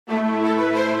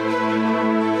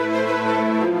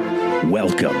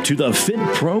Welcome to the Fit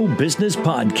Pro Business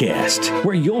Podcast,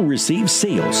 where you'll receive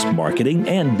sales, marketing,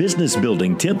 and business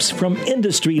building tips from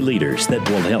industry leaders that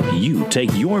will help you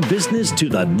take your business to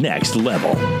the next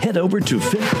level. Head over to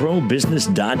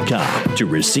fitprobusiness.com to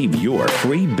receive your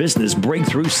free business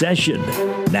breakthrough session.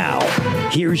 Now,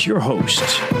 here's your host,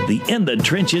 the In the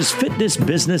Trenches fitness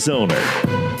business owner,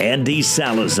 Andy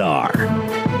Salazar.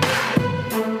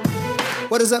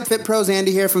 What is up, Fit Pros?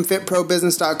 Andy here from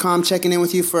fitprobusiness.com, checking in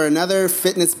with you for another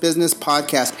fitness business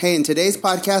podcast. Hey, in today's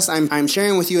podcast, I'm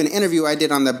sharing with you an interview I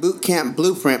did on the Bootcamp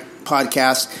Blueprint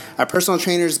podcast, a personal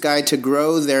trainer's guide to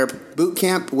grow their boot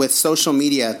camp with social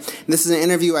media. And this is an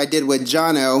interview I did with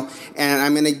Jono, and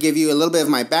I'm going to give you a little bit of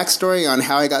my backstory on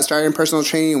how I got started in personal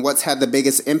training and what's had the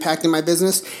biggest impact in my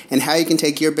business, and how you can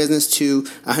take your business to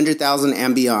 100,000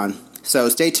 and beyond. So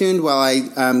stay tuned while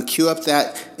I queue up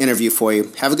that interview for you.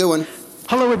 Have a good one.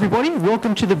 Hello everybody,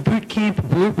 welcome to the Bootcamp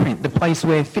Blueprint, the place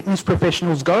where fitness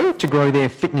professionals go to grow their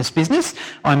fitness business.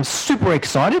 I'm super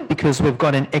excited because we've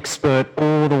got an expert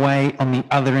all the way on the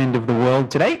other end of the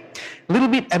world today. A little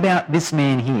bit about this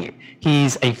man here.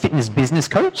 He's a fitness business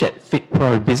coach at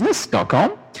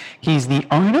fitprobusiness.com. He's the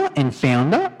owner and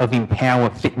founder of Empower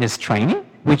Fitness Training,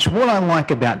 which what I like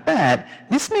about that,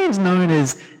 this man's known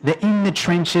as the In the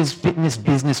Trenches fitness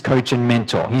business coach and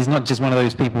mentor. He's not just one of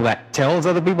those people that tells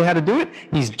other people how to do it.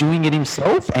 He's doing it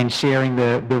himself and sharing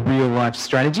the real life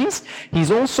strategies. He's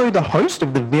also the host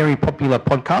of the very popular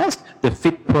podcast, the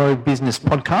Fit Pro Business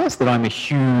Podcast, that I'm a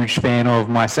huge fan of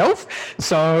myself.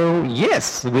 So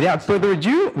yes, without further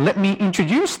ado, let me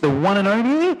introduce the one and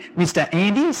only Mr.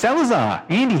 Andy Salazar.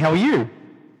 Andy, how are you?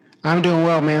 I'm doing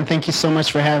well, man. Thank you so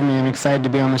much for having me. I'm excited to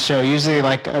be on the show. Usually,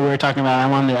 like we were talking about,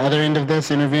 I'm on the other end of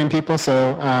this, interviewing people,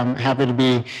 so I'm happy to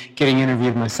be getting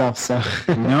interviewed myself. So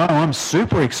No, I'm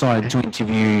super excited to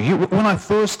interview you. When I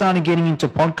first started getting into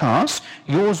podcasts,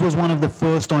 yours was one of the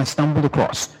first I stumbled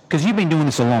across, because you've been doing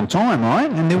this a long time, right?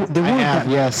 And there I have,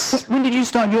 yes. When did you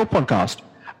start your podcast?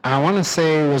 I want to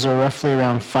say it was roughly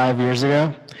around 5 years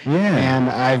ago. Yeah. And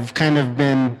I've kind of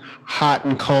been hot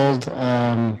and cold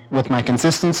with my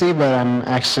consistency, but I'm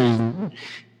actually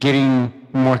getting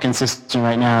more consistent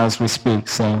right now as we speak.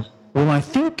 So. Well, I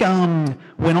think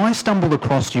when I stumbled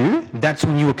across you, that's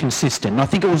when you were consistent. I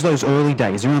think it was those early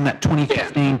days, around that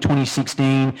 2015,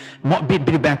 2016. Bit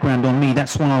of background on me,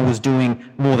 that's when I was doing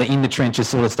more the in the trenches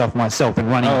sort of stuff myself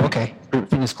and running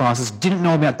fitness classes. Didn't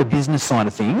know about the business side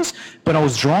of things, but I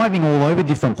was driving all over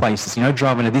different places,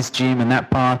 driving to this gym and that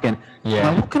park. And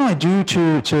what can I do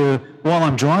to while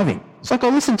I'm driving? It's like I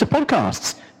listen to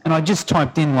podcasts. And I just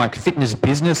typed in like fitness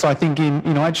business, I think, in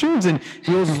iTunes, and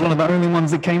yours was one of the only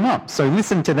ones that came up. So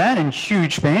listen to that, and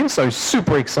huge fan. So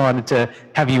super excited to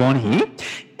have you on here.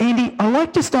 Andy, I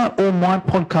like to start all my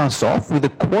podcasts off with a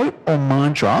quote or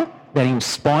mantra that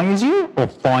inspires you or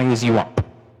fires you up.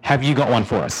 Have you got one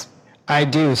for us? I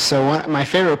do. So my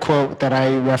favorite quote that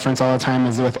I reference all the time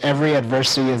is, "With every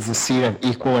adversity is the seed of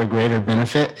equal or greater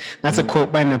benefit." That's a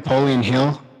quote by Napoleon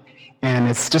Hill. And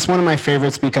it's just one of my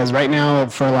favorites because right now,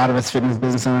 for a lot of us fitness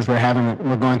business owners, we're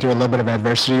going through a little bit of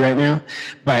adversity right now.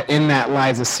 But in that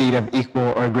lies a seed of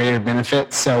equal or greater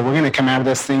benefit. So we're going to come out of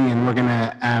this thing and we're going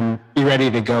to be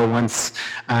ready to go once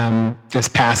this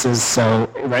passes. So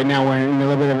right now we're in a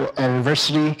little bit of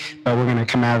adversity, but we're going to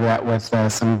come out of that with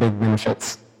some big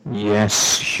benefits.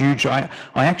 Yes, huge. I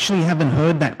actually haven't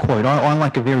heard that quote. I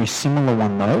like a very similar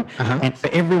one though. And for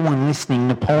everyone listening,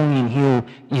 Napoleon Hill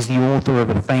is the author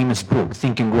of a famous book,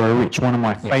 Think and Grow Rich, one of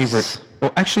my favorites.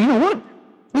 Well, actually, you know what?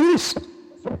 Look at this.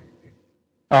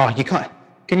 Oh, you can't.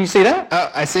 Can you see that?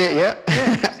 Oh, I see it, yeah.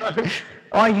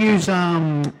 I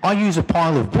use a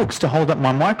pile of books to hold up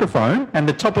my microphone, and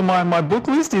the top of my book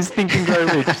list is Think and Grow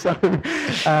Rich. So,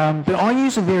 but I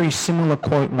use a very similar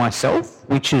quote myself,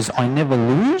 which is, "I never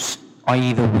lose. I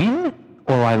either win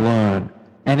or I learn."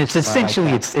 And it's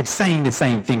essentially it's saying the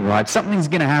same thing, right? Something's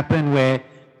going to happen where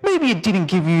maybe it didn't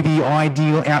give you the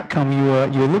ideal outcome you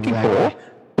were looking for,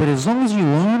 but as long as you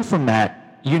learn from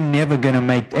that, you're never going to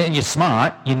make. And you're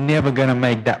smart. You're never going to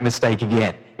make that mistake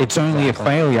again. It's only a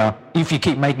failure if you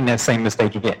keep making that same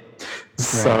mistake again.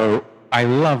 So I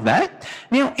love that.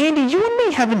 Now, Andy, you and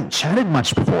me haven't chatted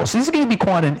much before, so this is going to be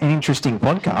quite an interesting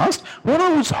podcast. What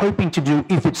I was hoping to do,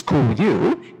 if it's cool with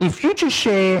you, if you just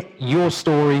share your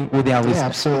story with our listeners.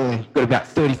 Absolutely. You've got about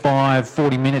 35,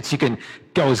 40 minutes. You can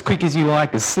go as quick as you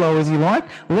like, as slow as you like.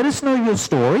 Let us know your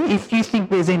story. If you think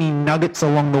there's any nuggets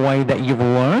along the way that you've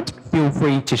learned, feel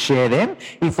free to share them.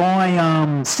 If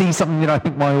I see something that I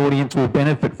think my audience will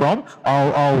benefit from,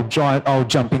 I'll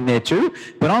jump in there too.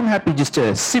 But I'm happy just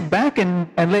to sit back and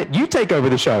let you take over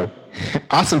the show.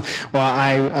 Awesome.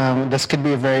 Well, this could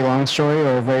be a very long story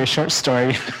or a very short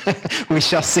story. We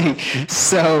shall see.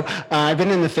 So I've been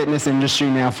in the fitness industry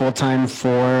now full-time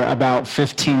for about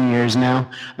 15 years now.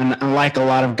 And unlike a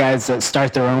lot of guys that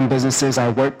start their own businesses, I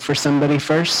worked for somebody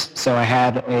first. So I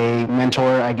had a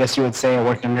mentor, I guess you would say. I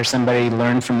worked under somebody,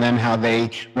 learned from them how they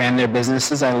ran their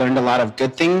businesses. I learned a lot of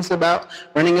good things about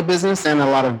running a business and a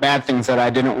lot of bad things that I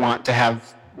didn't want to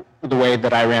have the way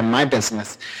that I ran my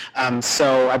business.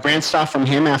 So I branched off from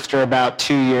him after about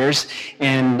 2 years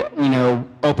and,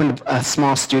 opened a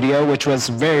small studio, which was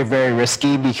very, very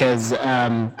risky because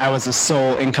I was a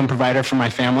sole income provider for my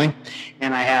family.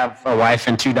 And I have a wife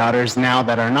and 2 daughters now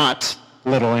that are not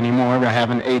little anymore. I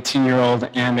have an 18-year-old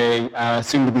and a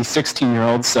soon-to-be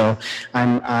 16-year-old, so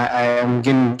I am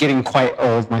getting quite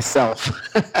old myself.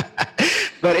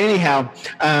 But anyhow,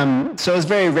 so it was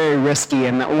very, very risky.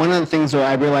 And one of the things that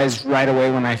I realized right away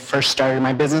when I first started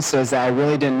my business was that I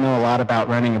really didn't know a lot about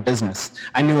running a business.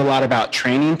 I knew a lot about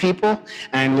training people,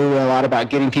 and I knew a lot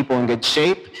about getting people in good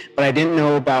shape, but I didn't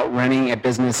know about running a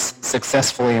business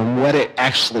successfully and what it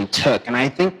actually took. And I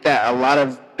think that a lot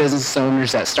of business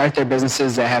owners that start their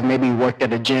businesses that have maybe worked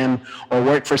at a gym or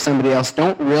worked for somebody else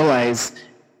don't realize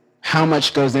how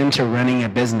much goes into running a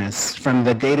business, from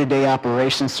the day-to-day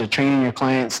operations to training your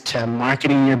clients to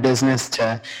marketing your business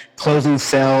to closing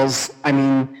sales,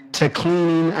 to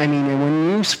cleaning. And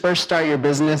when you first start your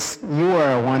business, you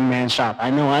are a one-man shop.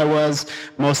 I know I was.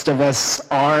 Most of us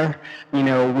are. We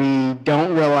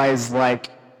don't realize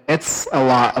it's a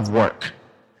lot of work.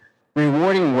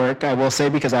 Rewarding work, I will say,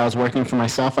 because I was working for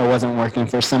myself. I wasn't working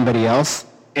for somebody else.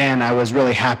 And I was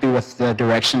really happy with the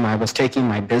direction I was taking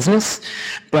my business.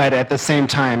 But at the same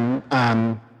time,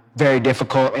 very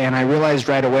difficult. And I realized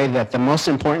right away that the most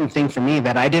important thing for me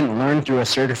that I didn't learn through a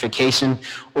certification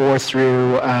or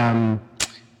through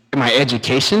my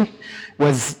education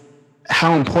was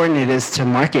how important it is to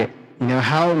market.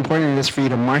 How important it is for you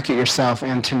to market yourself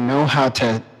and to know how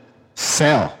to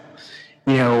sell.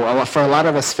 For a lot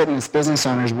of us fitness business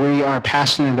owners, we are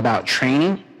passionate about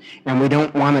training and we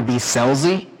don't want to be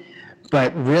salesy,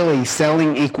 but really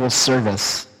selling equals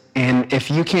service. And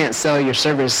if you can't sell your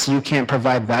service, you can't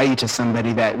provide value to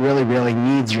somebody that really, really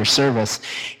needs your service.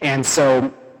 And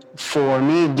so for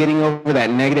me, getting over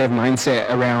that negative mindset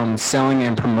around selling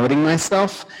and promoting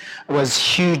myself was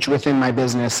huge within my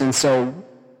business. And so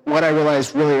what I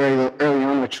realized really early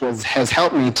on, which has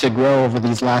helped me to grow over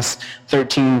these last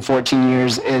 13, 14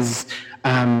 years, is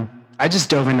I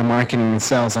just dove into marketing and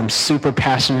sales. I'm super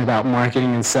passionate about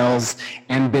marketing and sales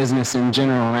and business in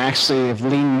general. And I actually have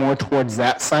leaned more towards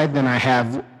that side than I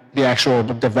have the actual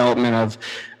development of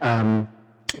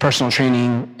personal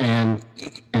training and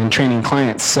training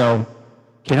clients. So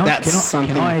Can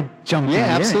I jump in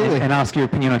absolutely. And ask your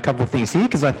opinion on a couple of things here?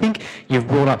 Because I think you've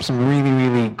brought up some really,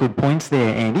 really good points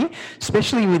there, Andy,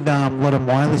 especially with a lot of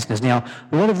my listeners. Now,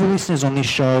 a lot of the listeners on this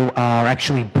show are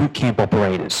actually boot camp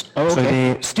operators. Oh, okay. So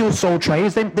they're still sole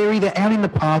traders. They're either out in the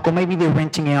park, or maybe they're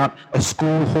renting out a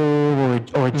school hall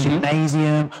or a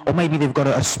gymnasium, or maybe they've got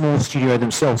a small studio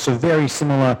themselves. So very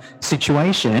similar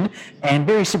situation, and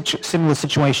very similar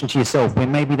situation to yourself, where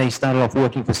maybe they started off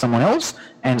working for someone else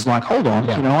and it's like, hold on,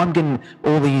 I'm getting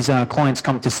all these clients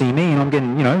come to see me and I'm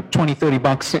getting,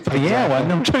 $20-$30 for the hour,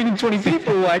 and I'm training 20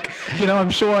 people. I'm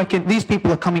sure these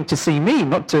people are coming to see me,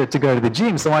 not to go to the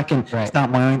gym, so I can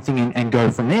start my own thing and go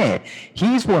from there.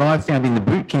 Here's what I've found in the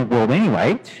boot camp world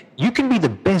anyway. You can be the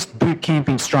best boot camp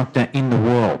instructor in the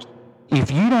world.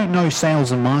 If you don't know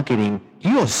sales and marketing,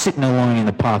 you're sitting alone in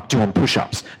the park doing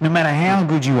push-ups, no matter how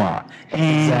good you are.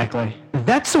 And exactly.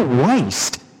 That's a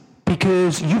waste.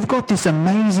 Because you've got this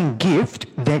amazing gift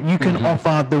that you can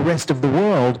offer the rest of the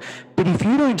world, but if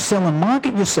you don't sell and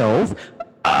market yourself,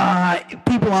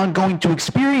 people aren't going to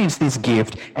experience this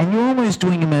gift, and you're almost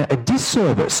doing them a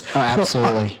disservice. Oh,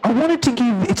 absolutely. So I wanted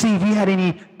to see if you had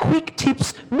any quick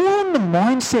tips, more on the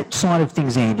mindset side of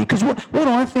things, Andy, because what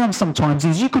I found sometimes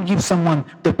is you could give someone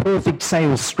the perfect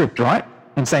sales script, right?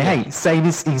 And say, hey, say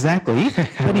this exactly.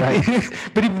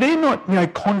 But if they're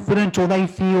not, confident, or they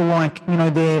feel like,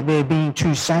 they're being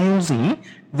too salesy,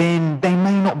 then they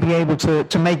may not be able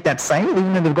to make that sale,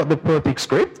 even though they've got the perfect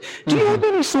script. Do you have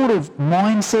any sort of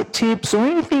mindset tips or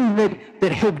anything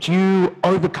that helped you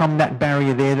overcome that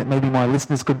barrier there that maybe my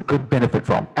listeners could benefit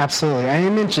from? Absolutely. I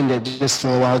mentioned it just a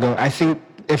little while ago. I think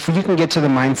if you can get to the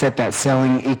mindset that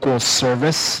selling equals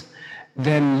service,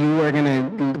 then you are going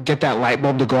to get that light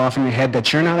bulb to go off in your head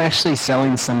that you're not actually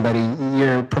selling somebody.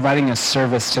 You're providing a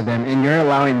service to them, and you're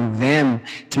allowing them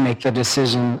to make the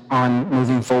decision on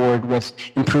moving forward with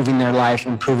improving their life,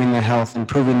 improving their health,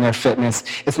 improving their fitness.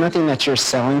 It's nothing that you're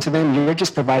selling to them. You're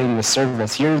just providing the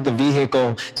service. You're the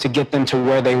vehicle to get them to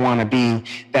where they want to be.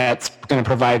 That's going to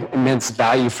provide immense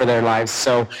value for their lives.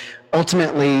 So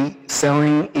ultimately,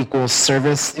 selling equals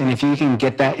service, and if you can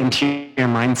get that into your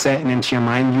mindset and into your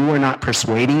mind, you are not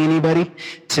persuading anybody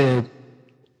to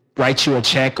write you a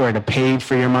check or to pay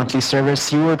for your monthly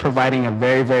service. You are providing a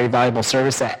very, very valuable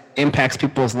service that impacts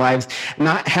people's lives,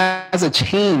 not has a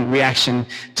chain reaction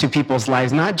to people's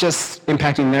lives, not just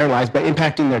impacting their lives, but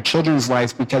impacting their children's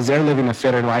lives because they're living a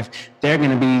fitter life. They're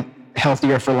going to be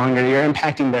healthier for longer. You're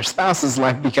impacting their spouse's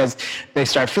life because they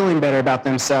start feeling better about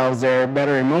themselves. They're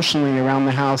better emotionally around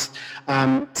the house.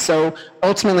 So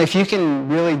ultimately, if you can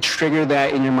really trigger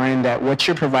that in your mind that what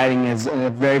you're providing is a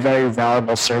very, very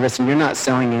valuable service, and you're not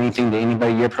selling anything to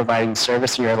anybody, you're providing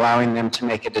service, you're allowing them to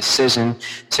make a decision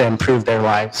to improve their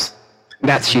lives.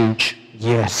 That's huge.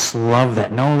 Yes, love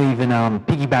that. And I'll even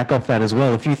piggyback off that as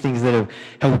well. A few things that have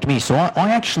helped me. So I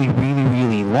actually really,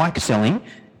 really like selling,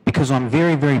 because I'm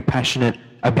very, very passionate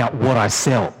about what I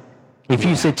sell. If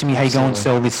you said to me, hey, go and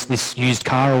sell this used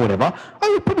car or whatever, I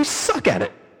would probably suck at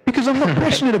it because I'm not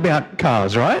passionate about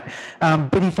cars, right?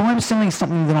 But if I'm selling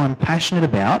something that I'm passionate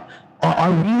about, I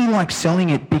really like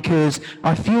selling it because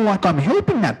I feel like I'm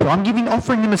helping that, but I'm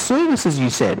offering them a service, as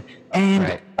you said.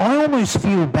 And I almost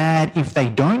feel bad if they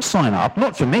don't sign up.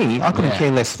 Not for me. I couldn't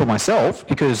care less for myself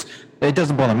because it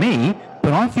doesn't bother me,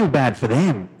 but I feel bad for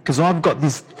them because I've got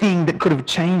this thing that could have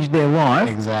changed their life.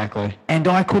 Exactly. And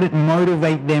I couldn't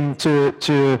motivate them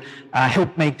to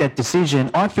help make that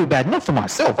decision. I feel bad, not for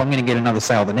myself. I'm going to get another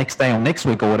sale the next day or next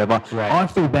week or whatever. Right. I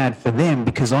feel bad for them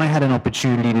because I had an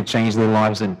opportunity to change their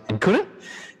lives and couldn't.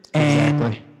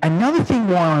 And another thing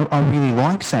why I really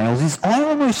like sales is I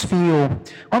almost feel,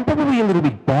 I'm probably a little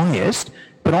bit biased,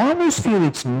 but I almost feel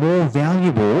it's more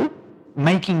valuable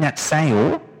making that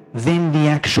sale than the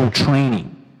actual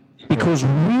training. Because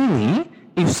really,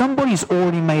 if somebody's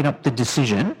already made up the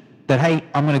decision that, hey,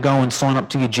 I'm going to go and sign up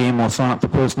to your gym or sign up for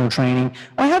personal training,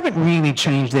 I haven't really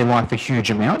changed their life a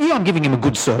huge amount. Yeah, I'm giving them a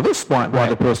good service by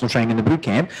the personal training in the boot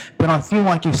camp, but I feel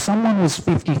like if someone was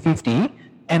 50-50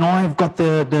 and I've got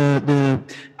the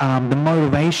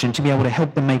motivation to be able to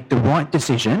help them make the right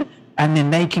decision, and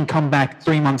then they can come back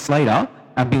 3 months later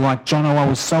and be like, Jono, I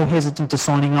was so hesitant to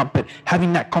signing up, but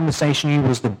having that conversation with you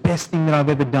was the best thing that I've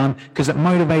ever done because it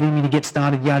motivated me to get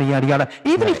started, yada, yada, yada.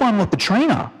 Even if I'm not the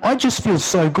trainer, I just feel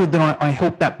so good that I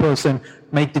helped that person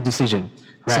make the decision.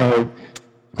 Right. So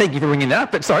thank you for bringing that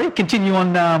up. But sorry, continue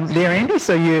on there, Andy.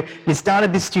 So you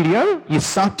started this studio. You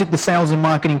sucked at the sales and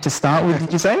marketing to start with,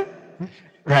 did you say?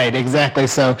 Right, exactly.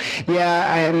 So,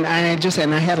 yeah, and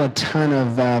I had a ton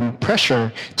of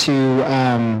pressure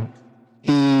to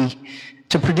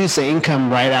produce an income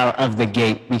right out of the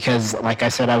gate because, like I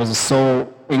said, I was a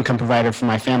sole income provider for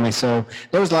my family. So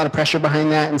there was a lot of pressure behind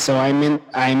that. And so I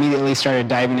immediately started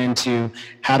diving into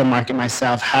how to market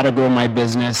myself, how to grow my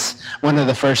business. One of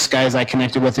the first guys I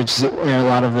connected with, which a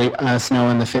lot of us know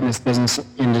in the fitness business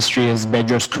industry, is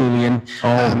Bedros Keuilian.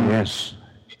 Oh, yes.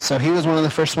 So he was one of the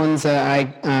first ones that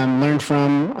I learned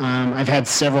from. I've had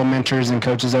several mentors and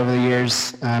coaches over the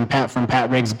years,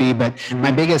 Pat Rigsby, but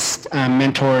my biggest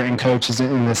mentor and coach is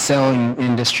in the selling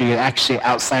industry, actually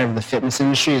outside of the fitness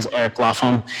industry, is Eric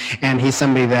Lofholm. And he's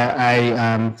somebody that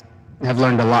I have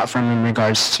learned a lot from in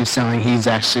regards to selling. He's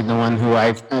actually the one who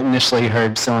I initially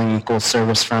heard selling equals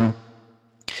service from.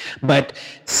 But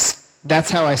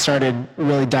that's how I started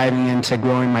really diving into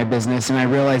growing my business, and I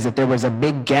realized that there was a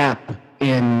big gap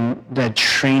in the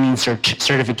training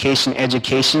certification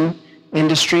education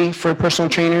industry for personal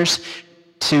trainers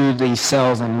to the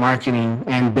sales and marketing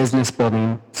and business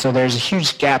building. So there's a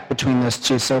huge gap between those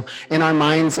two. So in our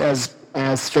minds as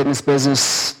fitness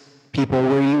business people,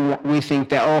 we think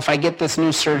that, if I get this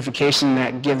new certification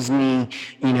that gives me,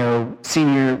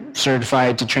 senior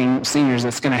certified to train seniors,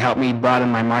 that's going to help me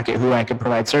broaden my market, who I could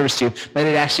provide service to. But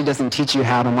it actually doesn't teach you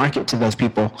how to market to those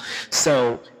people.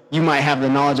 So you might have the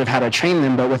knowledge of how to train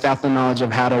them, but without the knowledge of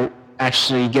how to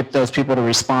actually get those people to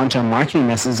respond to a marketing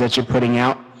message that you're putting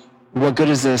out, what good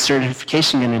is the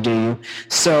certification going to do you?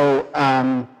 So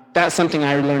that's something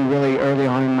I learned really early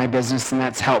on in my business, and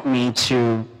that's helped me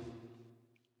to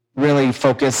really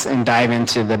focus and dive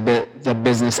into the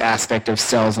business aspect of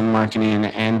sales and marketing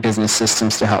and business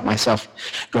systems to help myself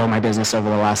grow my business over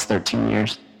the last 13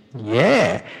 years.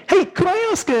 Yeah. Hey, could I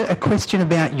ask a question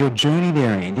about your journey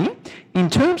there, Andy? In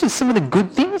terms of some of the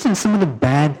good things and some of the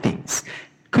bad things,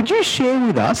 Could you share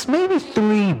with us maybe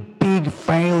 3 big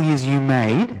failures you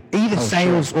made, either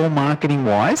sales or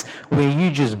marketing-wise, where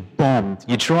you just bombed?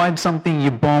 You tried something,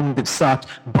 you bombed, it sucked,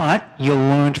 but you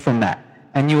learned from that.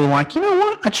 And you were like, you know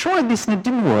what, I tried this and it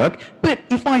didn't work, but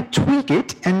if I tweak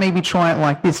it and maybe try it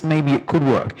like this, maybe it could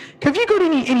work. Have you got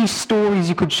any stories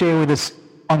you could share with us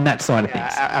on that side of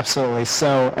things? Absolutely.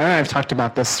 So, and I've talked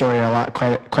about this story a lot,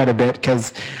 quite a bit,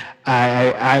 because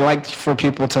I like for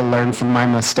people to learn from my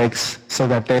mistakes so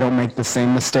that they don't make the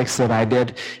same mistakes that I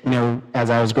did, as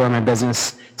I was growing my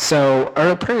business. So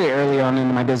pretty early on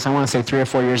in my business, I want to say 3 or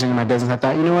 4 years into my business, I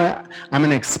thought, you know what, I'm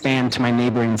going to expand to my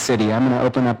neighboring city. I'm going to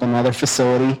open up another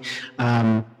facility.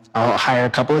 I'll hire a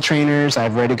couple of trainers.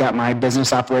 I've already got my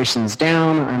business operations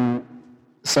down.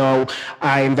 So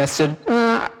I invested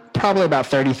probably about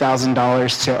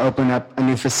 $30,000 to open up a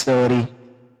new facility,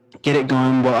 get it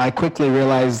going. Well, I quickly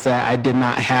realized that I did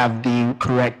not have the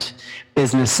correct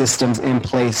business systems in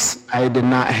place. I did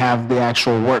not have the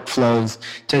actual workflows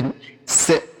to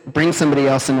bring somebody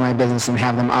else into my business and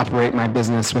have them operate my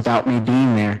business without me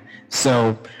being there.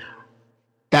 So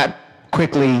that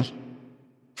quickly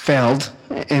failed.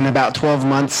 In about 12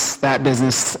 months,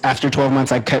 after 12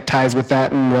 months, I cut ties with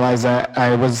that and realized that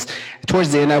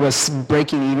towards the end, I was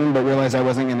breaking even, but realized I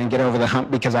wasn't going to get over the hump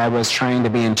because I was trying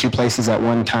to be in 2 places at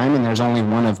one time, and there's only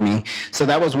one of me. So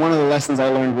that was one of the lessons I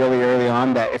learned really early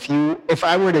on, that if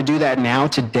I were to do that now,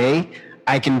 today,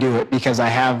 I can do it because I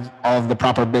have all of the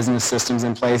proper business systems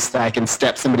in place that I can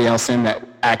step somebody else in that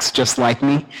acts just like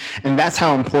me. And that's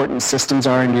how important systems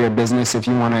are into your business if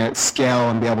you want to scale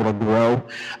and be able to grow.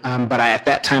 But at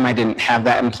that time, I didn't have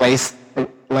that in place.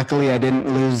 Luckily, I didn't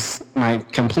lose my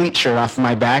complete shirt off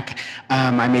my back.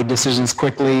 I made decisions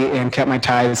quickly and cut my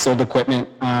ties, sold equipment,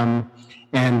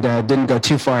 and didn't go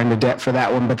too far into debt for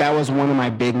that one. But that was one of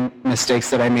my big mistakes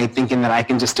that I made, thinking that I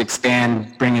can just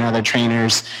expand, bring in other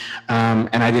trainers,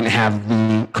 and I didn't have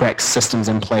the correct systems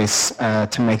in place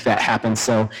to make that happen.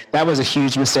 So that was a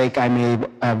huge mistake I made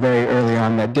very early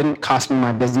on that didn't cost me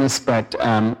my business, but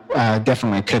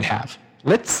definitely could have.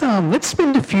 Let's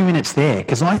spend a few minutes there,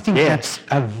 because I think that's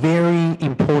a very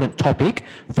important topic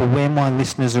for where my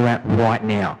listeners are at right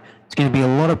now. It's going to be a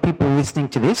lot of people listening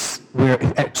to this. We're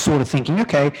sort of thinking,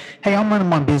 okay, hey, I'm running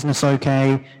my business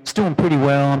okay, it's doing pretty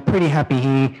well, I'm pretty happy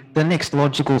here. The next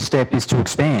logical step is to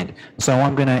expand. So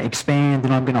I'm going to expand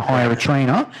and I'm going to hire a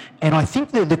trainer. And I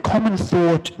think that the common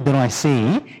thought that I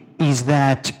see is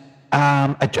that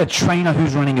a trainer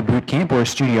who's running a boot camp or a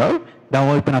studio,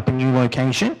 they'll open up a new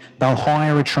location, they'll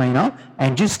hire a trainer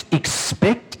and just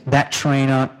expect that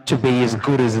trainer to be as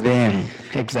good as them.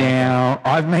 Exactly. Now,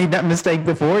 I've made that mistake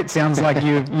before. It sounds like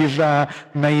you've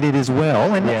made it as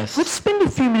well. And let's spend a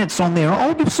few minutes on there.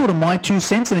 I'll give sort of my 2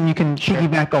 cents and then you can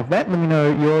piggyback off that. Let me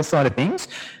know your side of things.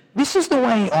 This is the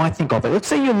way I think of it. Let's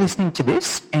say you're listening to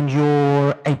this and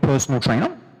you're a personal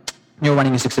trainer. You're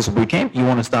running a successful boot camp. You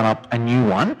want to start up a new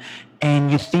one.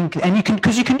 And you think, and you can,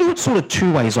 because you can do it sort of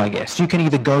 2 ways, I guess. You can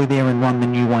either go there and run the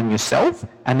new one yourself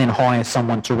and then hire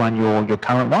someone to run your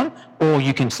current one, or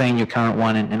you can stay in your current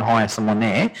one and hire someone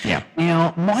there. Yeah.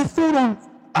 Now, my thought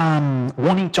on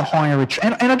wanting to hire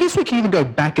and I guess we can even go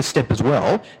back a step as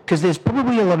well, because there's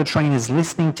probably a lot of trainers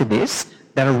listening to this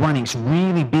that are running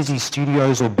really busy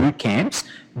studios or boot camps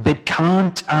that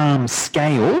can't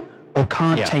scale or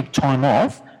can't take time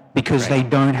off because they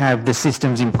don't have the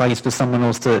systems in place for someone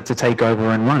else to take over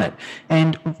and run it.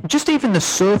 And just even the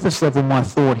surface level, my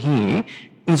thought here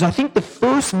is I think the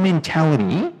first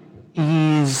mentality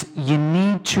is you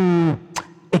need to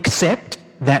accept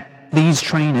that these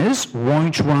trainers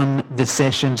won't run the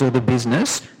sessions or the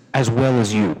business as well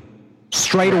as you.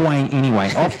 Straight away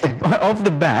anyway, off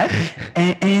the bat.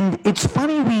 And it's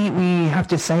funny we have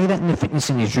to say that in the fitness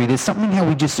industry. There's something how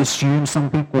we just assume some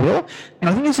people will. And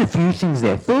I think there's a few things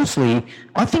there. Firstly,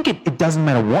 I think it doesn't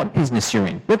matter what business you're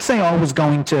in. Let's say I was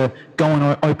going to go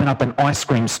and open up an ice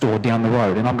cream store down the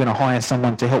road and I'm going to hire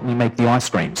someone to help me make the ice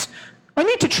creams. I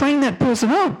need to train that person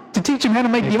up to teach them how to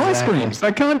make the ice creams.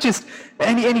 I can't just...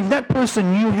 And if that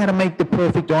person knew how to make the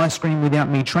perfect ice cream without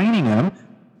me training them,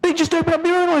 they just open up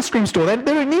their own ice cream store. They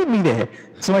don't need me there.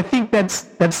 So I think that's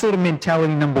sort of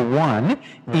mentality number one,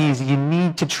 is you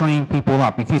need to train people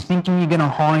up. If you're thinking you're going to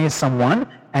hire someone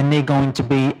and they're going to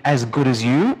be as good as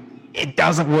you, it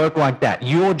doesn't work like that.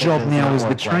 Your job now as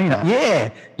the trainer.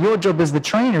 Your job as the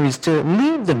trainer is to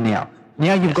lead them now.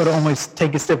 Now you've got to almost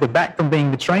take a step back from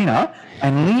being the trainer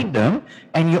and lead them,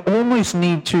 and you almost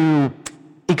need to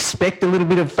expect a little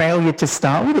bit of failure to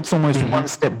start with. It's almost one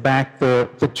step back for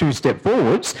two step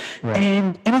forwards. Right.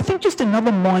 And I think just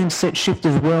another mindset shift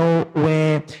as well,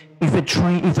 where if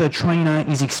a trainer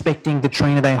is expecting the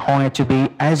trainer they hire to be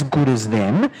as good as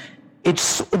them,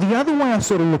 it's the other way I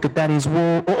sort of look at that is,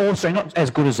 well, or also not as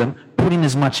good as them, put in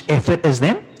as much effort as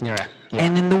them. Yeah.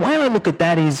 And then the way I look at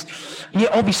that is,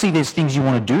 obviously there's things you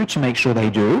want to do to make sure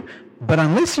they do, but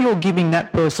unless you're giving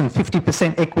that person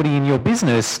 50% equity in your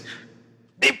business,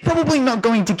 they're probably not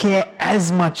going to care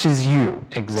as much as you.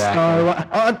 Exactly.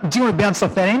 So, do you want to bounce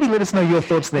off that, Andy? Let us know your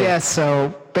thoughts there. Yeah,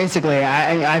 so basically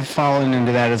I've fallen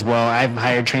into that as well. I've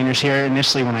hired trainers here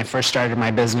initially when I first started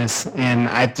my business, and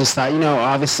I just thought,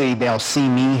 obviously they'll see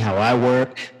me, how I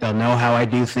work, they'll know how I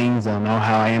do things, they'll know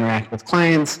how I interact with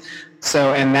clients,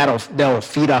 and they'll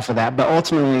feed off of that. But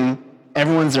ultimately,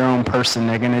 everyone's their own person.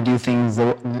 They're going to do things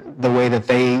the way that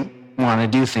they want to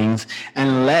do things,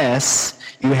 unless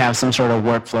you have some sort of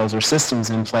workflows or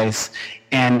systems in place.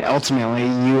 And ultimately,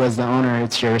 you as the owner,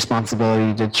 it's your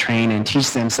responsibility to train and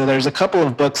teach them. So there's a couple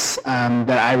of books that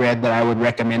I read that I would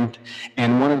recommend,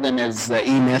 and one of them is The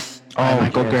E-Myth by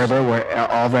Michael Gerber. We're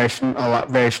all very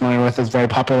familiar with. It's a very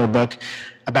popular book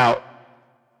about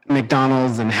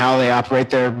McDonald's and how they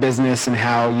operate their business and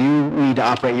how you need to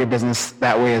operate your business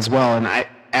that way as well. And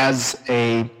as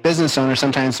a business owner,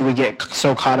 sometimes we get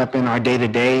so caught up in our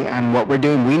day-to-day and what we're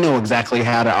doing. We know exactly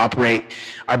how to operate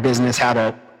our business, how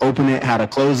to open it, how to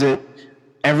close it.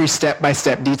 Every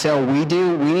step-by-step detail we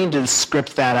need to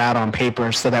script that out on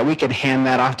paper so that we can hand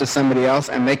that off to somebody else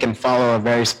and they can follow a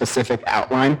very specific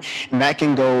outline. And that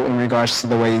can go in regards to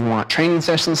the way you want training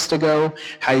sessions to go,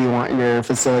 how you want your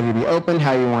facility to be open,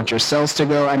 how you want your sales to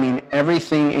go. I mean,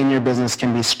 everything in your business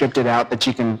can be scripted out that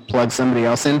you can plug somebody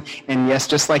else in. And yes,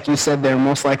 just like you said, they're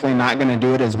most likely not going to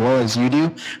do it as well as you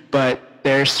do, but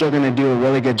they're still going to do a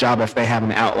really good job if they have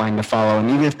an outline to follow. And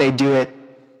even if they do it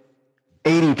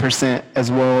 80%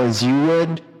 as well as you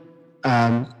would,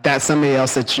 that's somebody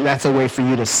else that's a way for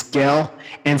you to scale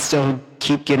and still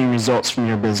keep getting results from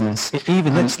your business.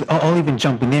 I'll even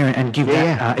jump in there and give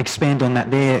expand on that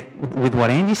there with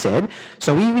what Andy said.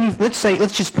 So even if, let's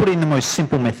just put it in the most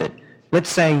simple method.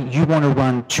 Let's say you want to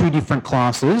run 2 different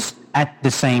classes at the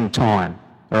same time,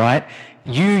 all right?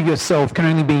 You yourself can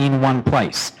only be in one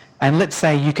place. And let's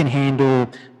say you can handle,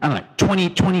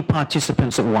 20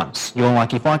 participants at once. You're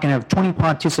like, if I can have 20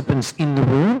 participants in the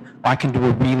room, I can do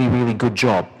a really, really good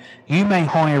job. You may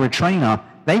hire a trainer,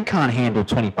 they can't handle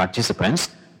 20 participants,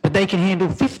 but they can handle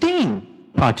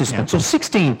 15 participants or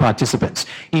 16 participants.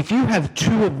 If you have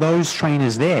 2 of those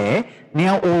trainers there,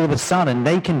 now all of a sudden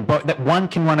that one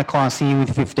can run a class here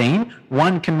with 15,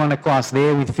 one can run a class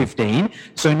there with 15.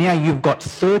 So now you've got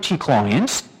 30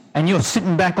 clients and you're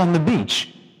sitting back on the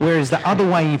beach. Whereas the other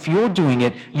way, if you're doing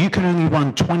it, you can only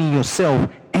run 20 yourself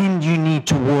and you need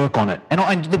to work on it.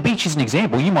 And the beach is an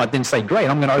example. You might then say, great,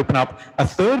 I'm going to open up a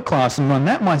 3rd class and run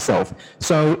that myself.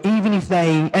 So even if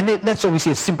that's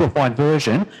obviously a simplified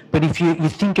version, but if you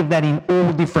think of that in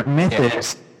all different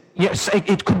methods, yes,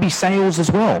 it could be sales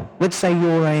as well. Let's say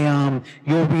you're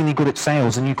really good at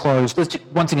sales and you close.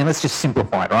 Let's just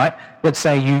simplify it, right? Let's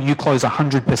say you close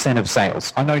 100% of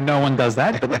sales. I know no one does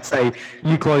that, but let's say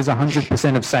you close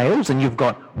 100% of sales and you've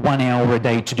got 1 hour a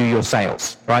day to do your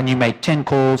sales, right? And you make 10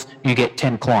 calls, you get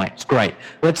 10 clients. Great.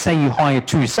 Let's say you hire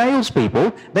 2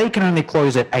 salespeople, they can only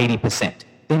close at 80%.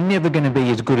 They're never going to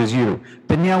be as good as you.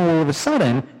 But now all of a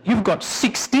sudden, you've got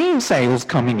 16 sales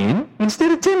coming in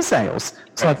instead of 10 sales.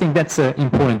 So I think that's an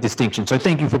important distinction. So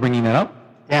thank you for bringing that up.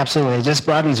 Yeah, absolutely. It just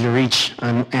broadens your reach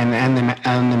and the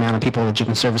amount of people that you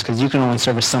can service, because you can only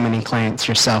service so many clients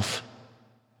yourself.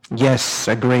 Yes,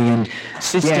 agree. And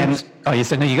systems... Oh,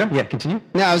 yes, no, you go. Yeah, continue.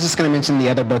 No, I was just going to mention the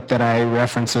other book that I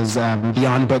referenced was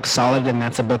Beyond Book Solid, and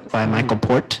that's a book by Michael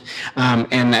Port.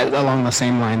 And along the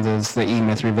same lines as the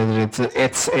E-Myth Revisited,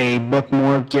 it's a book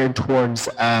more geared towards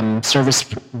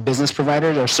service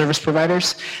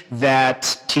providers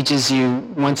that teaches you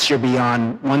once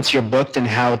you're booked and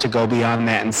how to go beyond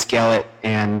that and scale it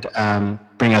and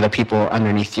bring other people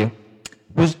underneath you.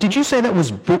 Did you say that was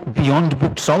Beyond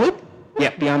Book Solid?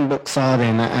 Yeah, Beyond Book Solid,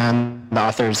 and the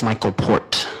author is Michael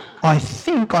Port. I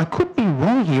think I could be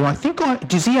wrong here.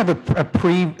 Does he have a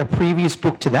previous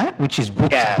book to that, which is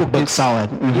Book Solid?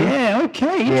 Mm-hmm. Yeah,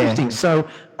 okay, interesting. Yeah. So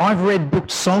I've read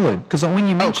Book Solid, because when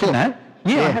you mentioned that,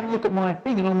 I had a look at my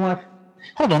thing, and I'm like,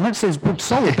 hold on, that says Book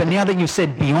Solid, but now that you've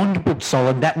said Beyond Book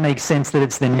Solid, that makes sense that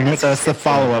it's the next. So it's the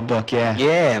follow-up book, yeah.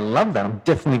 Yeah, I love that. I'm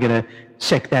definitely going to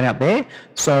check that out there.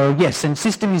 So yes, and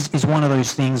system is one of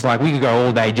those things, like we could go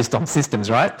all day just on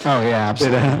systems, right? Oh yeah,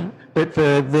 absolutely. But for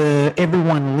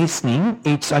everyone listening,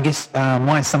 it's, I guess,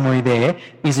 my summary there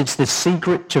is it's the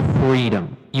secret to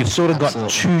freedom. You've sort of got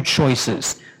two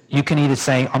choices. You can either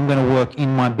say, I'm going to work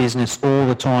in my business all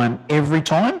the time, every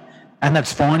time, and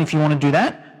that's fine if you want to do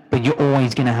that, but you're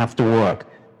always going to have to work.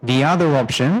 The other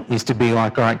option is to be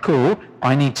like, all right, cool,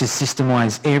 I need to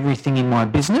systemize everything in my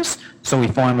business. So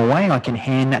if I'm away, I can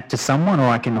hand that to someone, or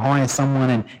I can hire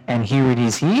someone and here it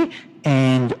is here.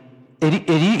 And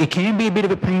it can be a bit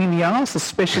of a pain in the ass,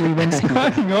 especially when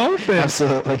starting off.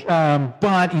 Absolutely.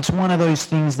 But it's one of those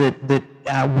things that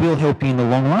will help you in the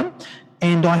long run.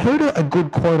 And I heard a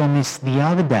good quote on this the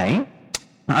other day.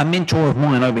 A mentor of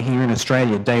mine over here in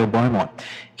Australia, Dale Beaumont,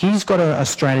 he's got a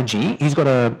strategy, he's got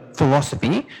a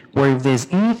philosophy where if there's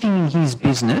anything in his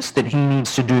business that he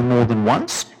needs to do more than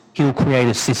once, he'll create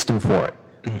a system for it.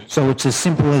 So it's as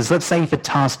simple as, let's say if a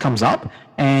task comes up,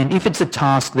 and if it's a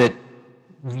task that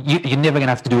you're never going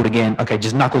to have to do it again, okay,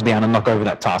 just knuckle down and knock over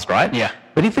that task, right? Yeah.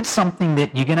 But if it's something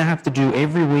that you're going to have to do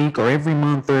every week or every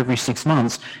month or every 6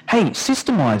 months, hey,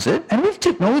 systemize it. And with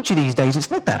technology these days, it's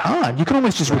not that hard. You can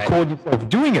almost just record yourself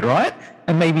doing it, right?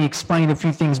 And maybe explain a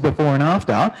few things before and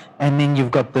after, and then you've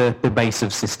got the base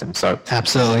of system. So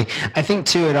absolutely. I think,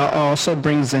 too, it also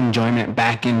brings enjoyment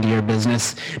back into your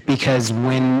business, because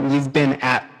when you've been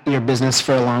at your business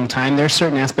for a long time, there are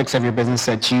certain aspects of your business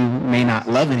that you may not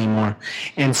love anymore.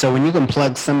 And so when you can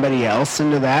plug somebody else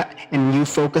into that and you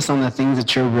focus on the things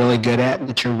that you're really good at,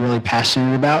 that you're really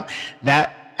passionate about,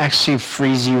 that actually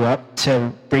frees you up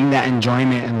to bring that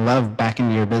enjoyment and love back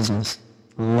into your business.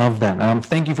 Love that.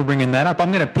 Thank you for bringing that up.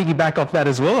 I'm going to piggyback off that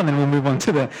as well, and then we'll move on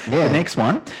to the next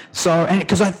one. So, and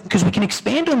because we can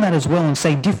expand on that as well and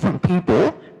say different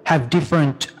people have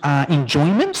different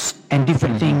enjoyments and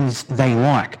different things they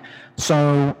like.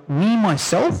 So me,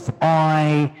 myself,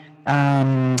 I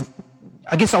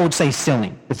guess I would say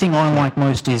selling. The thing I like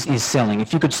most is selling.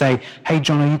 If you could say, hey,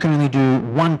 Jono, you can only do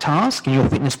one task in your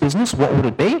fitness business, what would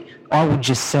it be? I would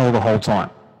just sell the whole time,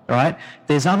 right?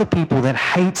 There's other people that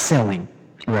hate selling.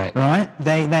 Right.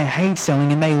 They hate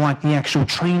selling, and they like the actual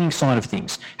training side of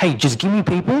things. Hey, just give me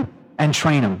people and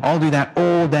train them. I'll do that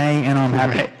all day and I'm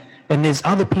happy. Right. And there's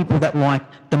other people that like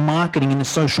the marketing and the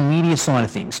social media side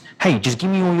of things. Hey, just give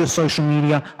me all your social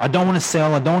media. I don't want to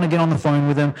sell. I don't want to get on the phone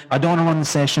with them. I don't want to run the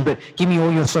session, but give me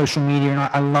all your social media. And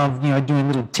I love, doing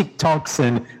little TikToks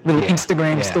and little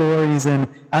Instagram stories. And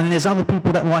then there's other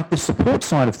people that like the support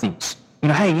side of things.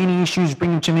 Hey, any issues,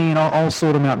 bring them to me and I'll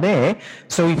sort them out there.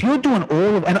 So if you're doing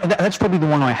all of, and that's probably the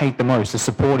one I hate the most, the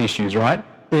support issues, right?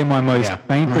 They're my most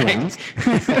painful ones.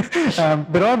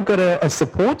 But I've got a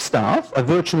support staff, a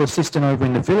virtual assistant over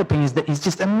in the Philippines that is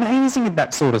just amazing at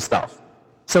that sort of stuff.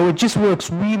 So it just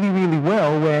works really, really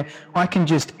well where I can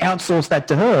just outsource that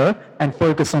to her and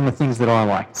focus on the things that I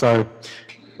like. So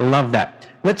love that.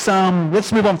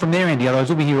 Let's move on from there, Andy. Otherwise,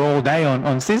 we'll be here all day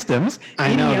on systems.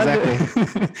 I know,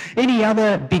 exactly. Any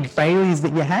other big failures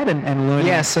that you had and learning?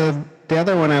 Yeah, so the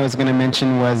other one I was going to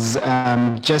mention was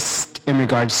just in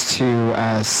regards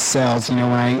to sales. When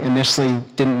I initially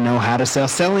didn't know how to sell,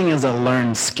 selling is a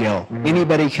learned skill.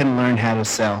 Anybody can learn how to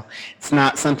sell. It's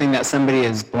not something that somebody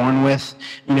is born with.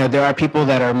 There are people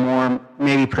that are more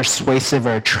maybe persuasive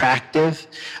or attractive,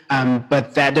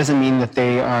 but that doesn't mean that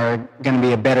they are going to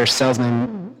be a better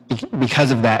salesman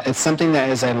because of that. It's something that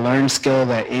is a learned skill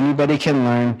that anybody can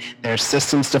learn. There are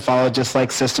systems to follow, just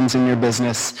like systems in your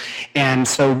business. And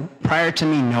so prior to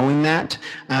me knowing that,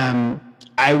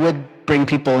 I would bring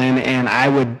people in and I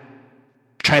would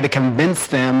try to convince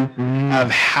them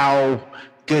of how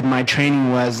good my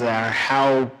training was, or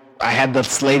how I had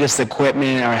this latest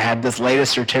equipment, or I had this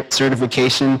latest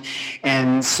certification.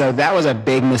 And so that was a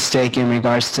big mistake in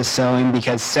regards to selling,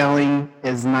 because selling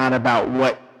is not about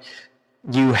what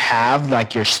you have,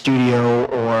 like your studio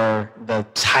or the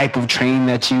type of training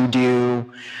that you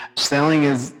do. Selling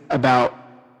is about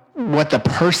what the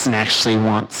person actually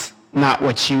wants, not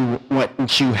what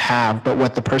you have, but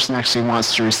what the person actually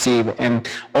wants to receive. And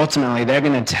ultimately, they're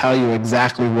going to tell you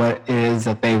exactly what it is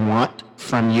that they want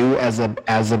from you as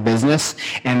a business,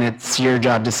 and it's your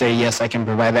job to say, yes, I can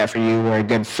provide that for you. We're a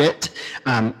good fit.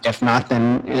 If not,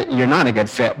 then you're not a good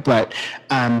fit. But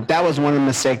that was one of the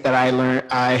mistakes that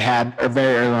I had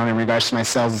very early on in regards to my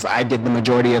sales. Is I did the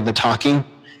majority of the talking,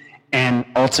 and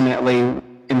ultimately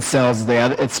in sales,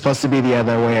 it's supposed to be the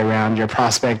other way around. Your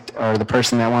prospect or the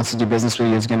person that wants to do business with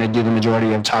you is going to do the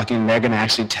majority of talking. They're going to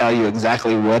actually tell you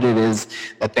exactly what it is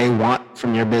that they want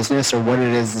from your business, or what it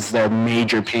is their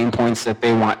major pain points that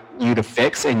they want you to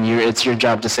fix, and it's your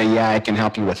job to say, yeah, I can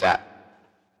help you with that.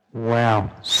 Wow,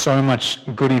 so much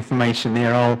good information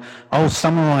there. I'll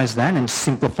summarize that and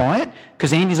simplify it,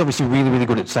 because Andy's obviously really, really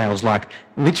good at sales. Like,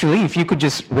 literally, if you could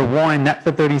just rewind that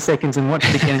for 30 seconds and watch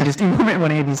it again and just implement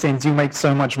what Andy says, you'll make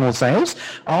so much more sales.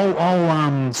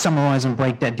 I'll summarize and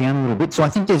break that down a little bit. So I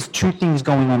think there's two things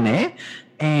going on there.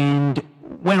 And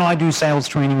when I do sales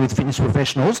training with fitness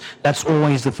professionals, that's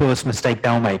always the first mistake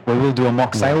they'll make, where we'll do a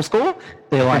mock sales score.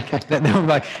 They're like,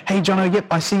 hey, Jono, yep,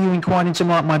 I see you inquired into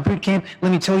my boot camp.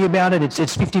 Let me tell you about it. It's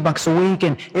 $50 a week,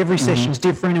 and every session's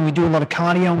different, and we do a lot of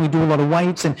cardio, and we do a lot of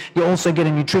weights, and you also get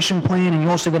a nutrition plan, and you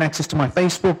also get access to my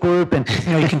Facebook group, and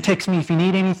you can text me if you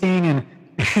need anything, and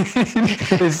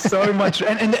there's so much.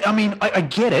 And I mean, I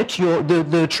get it.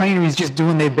 The trainer is just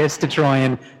doing their best to try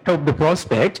and help the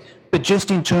prospect. But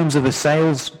just in terms of a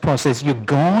sales process, you're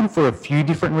gone for a few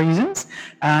different reasons.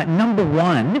 Number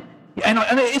one,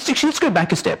 let's go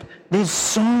back a step. There's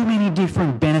so many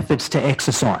different benefits to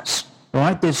exercise,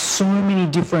 right? There's so many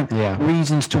different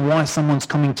reasons to why someone's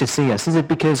coming to see us. Is it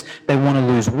because they want to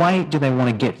lose weight? Do they want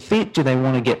to get fit? Do they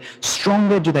want to get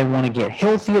stronger? Do they want to get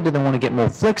healthier? Do they want to get more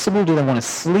flexible? Do they want to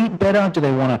sleep better? Do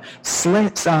they want to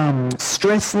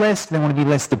stress less? Do they want to be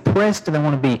less depressed? Do they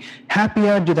want to be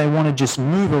happier? Do they want to just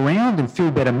move around and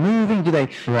feel better moving? Do they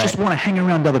just want to hang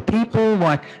around other people?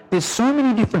 Like, there's so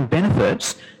many different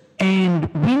benefits,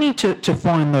 and we need to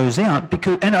find those out,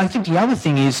 and I think the other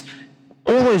thing is,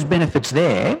 all those benefits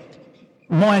there,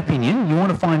 my opinion, you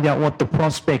want to find out what the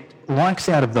prospect likes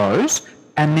out of those,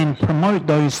 and then promote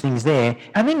those things there,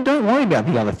 and then don't worry about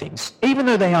the other things. Even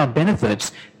though they are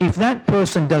benefits, if that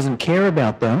person doesn't care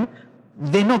about them,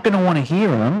 they're not going to want to hear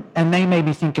them, and they may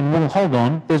be thinking, well, hold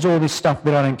on, there's all this stuff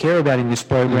that I don't care about in this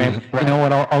program. You know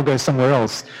what, I'll go somewhere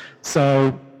else.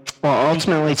 So, well,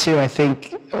 ultimately, too, I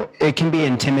think it can be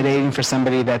intimidating for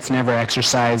somebody that's never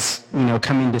exercised,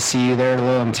 coming to see you. They're a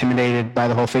little intimidated by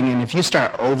the whole thing. And if you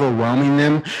start overwhelming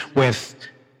them with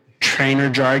trainer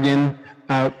jargon,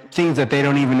 things that they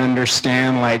don't even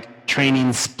understand, like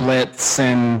training splits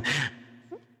and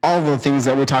all the things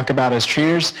that we talk about as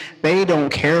trainers, they don't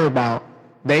care about.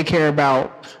 They care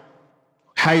about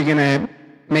how you're going to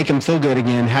make them feel good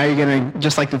again, how you're going to,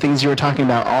 just like the things you were talking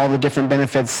about, all the different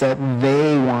benefits that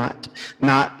they want,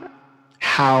 not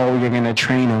how you're going to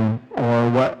train them or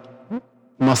what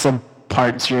muscle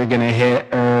parts you're going to hit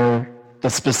or the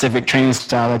specific training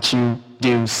style that you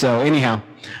do. So anyhow,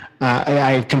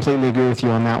 I completely agree with you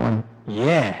on that one.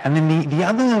 Yeah, and then the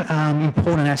other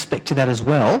important aspect to that as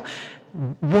well,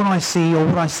 what I see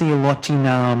a lot in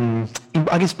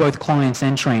I guess both clients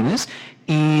and trainers,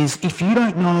 is if you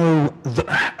don't know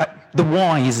the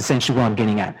why is essentially what I'm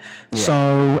getting at. Yeah.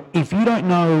 So if you don't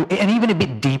know, and even a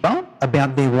bit deeper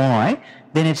about their why,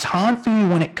 then it's hard for you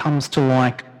when it comes to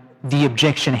like the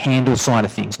objection handle side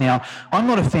of things. Now, I'm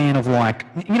not a fan of like,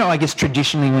 I guess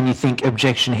traditionally when you think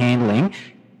objection handling,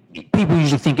 people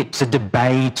usually think it's a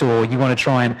debate or you want to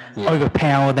try and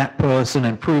overpower that person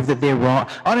and prove that they're right.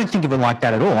 I don't think of it like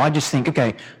that at all. I just think,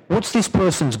 okay, what's this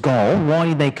person's goal? Why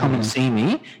did they come and see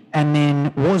me? And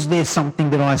then was there something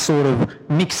that I sort of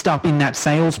mixed up in that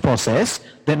sales process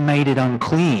that made it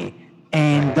unclear?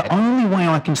 And the only way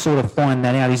I can sort of find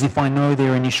that out is if I know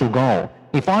their initial goal.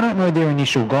 If I don't know their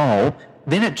initial goal,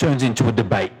 then it turns into a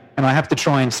debate. And I have to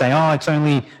try and say, it's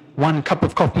only 1 cup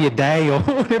of coffee a day or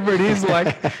whatever it is.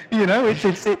 Like,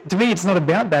 to me, it's not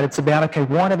about that. It's about, okay,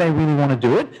 why do they really want to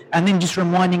do it? And then just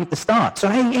reminding at the start. So,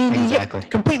 hey, Andy,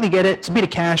 completely get it. It's a bit of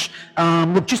cash.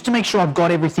 Look, just to make sure I've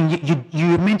got everything,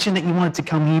 you mentioned that you wanted to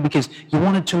come here because you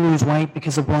wanted to lose weight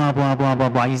because of blah, blah, blah, blah,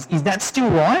 blah. Is that still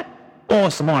right?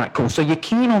 Awesome. All right, cool. So you're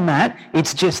keen on that.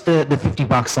 It's just the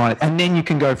 $50 on it. And then you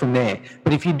can go from there.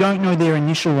 But if you don't know their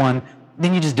initial one,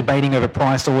 then you're just debating over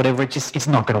price or whatever. It's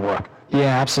not going to work.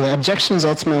 Yeah, absolutely. Objections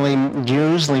ultimately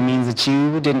usually means that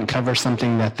you didn't cover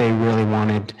something that they really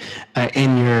wanted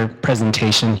in your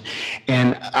presentation.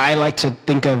 And I like to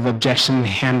think of objection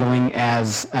handling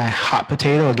as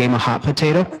a game of hot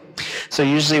potato. So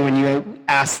usually when you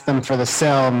ask them for the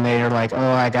sell and they're like,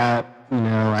 I got,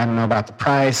 I don't know about the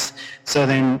price. So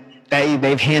then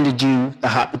they've handed you the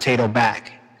hot potato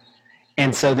back.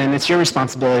 And so then it's your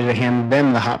responsibility to hand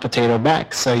them the hot potato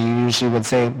back. So you usually would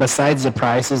say, besides the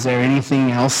price, is there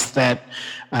anything else that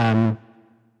I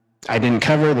didn't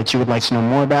cover that you would like to know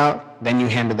more about? Then you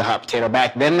handed the hot potato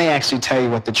back. Then they actually tell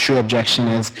you what the true objection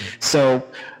is. So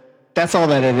that's all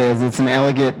that it is. It's an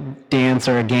elegant dance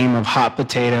or a game of hot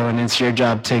potato, and it's your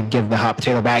job to give the hot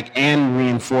potato back and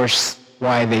reinforce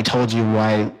why they told you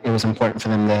why it was important for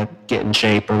them to get in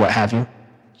shape or what have you.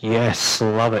 Yes,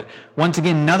 love it. Once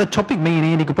again, another topic me and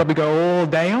Andy could probably go all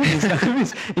day on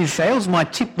is sales. My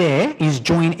tip there is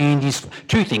join Andy's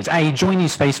two things. A, join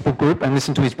his Facebook group and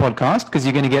listen to his podcast, because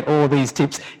you're going to get all of these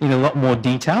tips in a lot more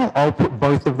detail. I'll put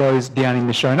both of those down in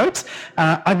the show notes.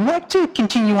 I'd like to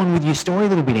continue on with your story a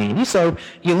little bit, Andy. So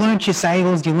you learnt your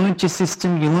sales, you learnt your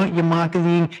system, you learnt your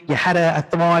marketing, you had a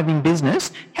thriving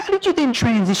business. How did you then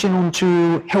transition on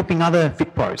to helping other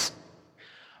fit pros?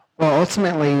 Well,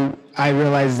 ultimately, I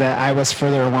realized that I was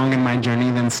further along in my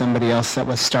journey than somebody else that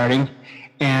was starting.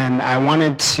 And I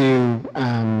wanted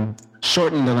to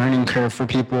shorten the learning curve for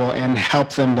people and help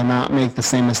them to not make the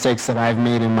same mistakes that I've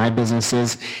made in my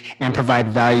businesses, and provide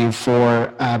value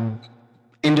for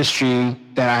industry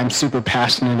that I'm super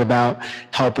passionate about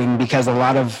helping, because a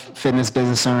lot of fitness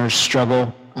business owners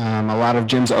struggle. A lot of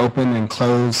gyms open and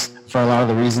close for a lot of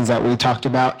the reasons that we talked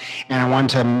about. And I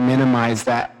wanted to minimize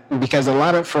that, because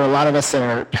for a lot of us that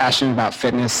are passionate about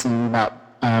fitness and about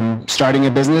starting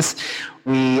a business,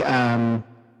 we're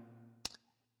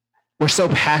so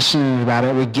passionate about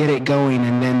it, we get it going,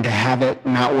 and then to have it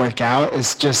not work out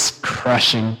is just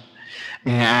crushing.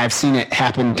 And I've seen it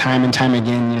happen time and time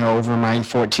again, over my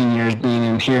 14 years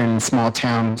being here in small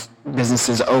towns,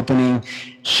 businesses opening,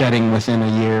 shutting within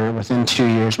a year, within 2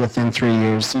 years, within 3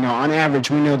 years. On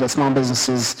average, we know that small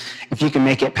businesses, if you can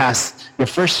make it past your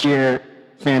first year,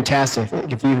 fantastic.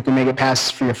 If you can make it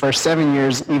past for your first 7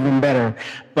 years, even better.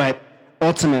 But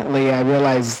ultimately, I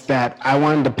realized that I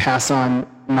wanted to pass on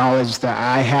knowledge that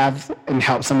I have and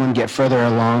help someone get further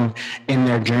along in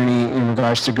their journey in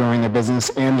regards to growing their business,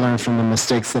 and learn from the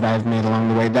mistakes that I've made along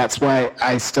the way. That's why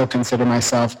I still consider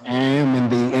myself, I am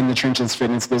in the trenches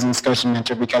fitness business coach and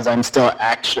mentor, because I'm still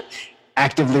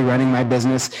actively running my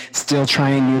business, still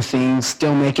trying new things,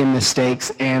 still making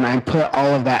mistakes, and I put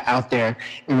all of that out there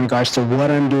in regards to what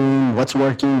I'm doing, what's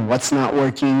working, what's not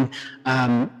working,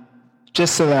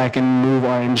 just so that I can move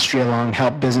our industry along,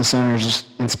 help business owners,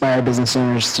 inspire business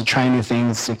owners to try new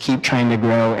things, to keep trying to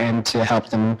grow, and to help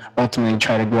them ultimately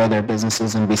try to grow their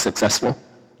businesses and be successful.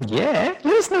 Yeah,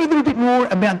 let us know a little bit more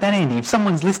about that, Andy. If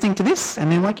someone's listening to this and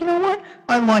they're like, you know what,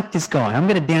 I like this guy, I'm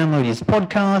going to download his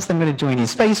podcast, I'm going to join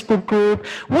his Facebook group.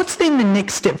 What's then the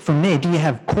next step from there? Do you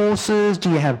have courses? Do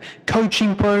you have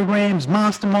coaching programs,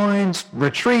 masterminds,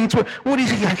 retreats? What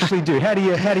is it you actually do? How do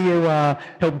you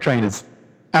help trainers?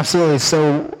 Absolutely.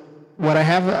 So what I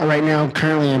have right now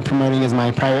currently I'm promoting is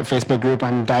my private Facebook group.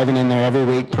 I'm diving in there every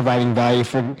week, providing value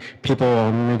for people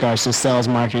in regards to sales,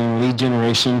 marketing, lead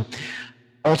generation.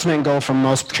 Ultimate goal for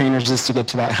most trainers is to get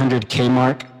to that 100K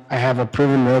mark. I have a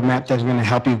proven roadmap that's going to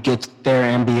help you get there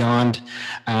and beyond.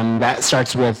 That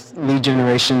starts with lead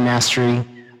generation mastery,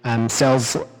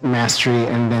 sales mastery,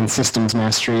 and then systems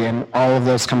mastery. And all of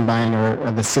those combined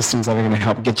are the systems that are going to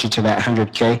help get you to that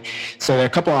 100K. So there are a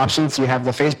couple options. You have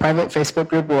the private Facebook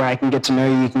group where I can get to know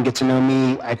you. You can get to know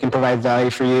me. I can provide value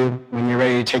for you. When you're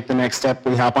ready to take the next step,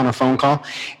 we hop on a phone call.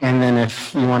 And then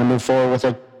if you want to move forward with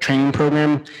a training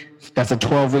program, that's a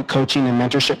 12-week coaching and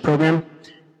mentorship program.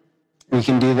 We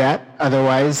can do that.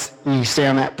 Otherwise, you stay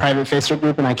on that private Facebook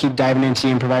group and I keep diving into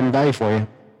you and providing value for you.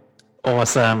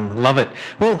 Awesome. Love it.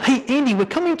 Well, hey, Andy, we're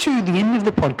coming to the end of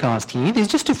the podcast here. There's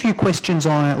just a few questions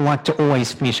I like to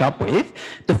always finish up with.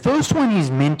 The first one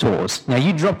is mentors. Now,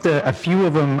 you dropped a few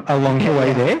of them along the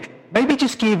way there. Maybe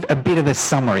just give a bit of a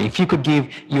summary. If you could give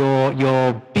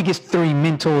your biggest 3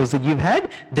 mentors that you've had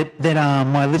that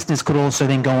my listeners could also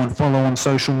then go and follow on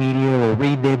social media or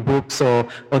read their books or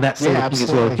that sort of thing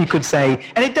as well. If you could say,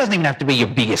 and it doesn't even have to be your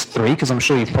biggest 3 because I'm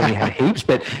sure you've probably had heaps,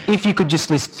 but if you could just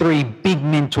list 3 big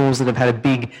mentors that have had a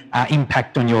big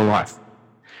impact on your life.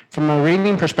 From a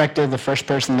reading perspective, the first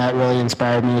person that really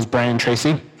inspired me was Brian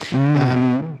Tracy.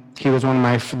 He was one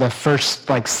of the first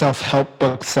self-help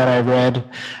books that I read.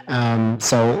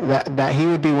 So that he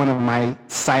would be one of my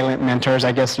silent mentors,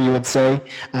 I guess you would say.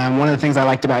 One of the things I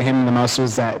liked about him the most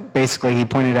was that basically he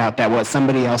pointed out that what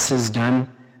somebody else has done,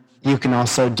 you can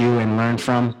also do and learn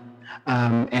from.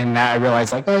 And that I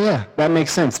realized oh yeah, that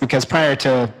makes sense, because prior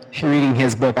to reading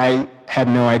his book, I had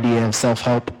no idea of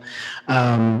self-help.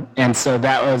 And so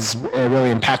that was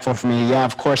really impactful for me. Yeah,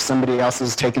 of course, somebody else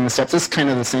is taking the steps. This is kind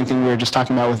of the same thing we were just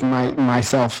talking about with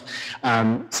myself.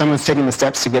 Someone's taking the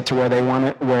steps to get to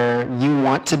where you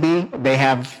want to be. They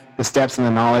have the steps and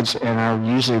the knowledge and are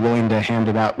usually willing to hand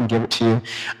it out and give it to you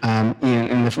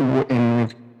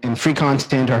in free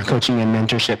content or coaching and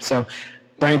mentorship. So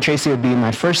Brian Tracy would be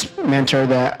my first mentor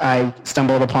that I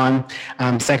stumbled upon.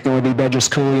 Second would be Bedros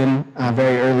Keuilian.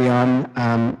 Very early on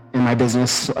in my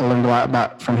business, I learned a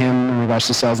lot from him in regards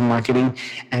to sales and marketing.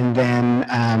 And then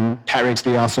Pat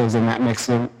Rigsby also is in that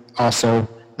mix. Also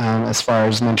as far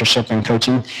as mentorship and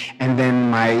coaching. And then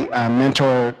my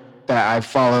mentor that I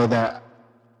follow that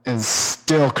is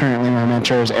still currently my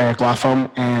mentor is Eric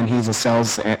Lofholm, and he's a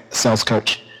sales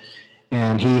coach.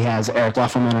 And he has Eric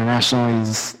Lofholm International.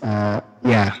 He's,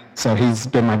 so he's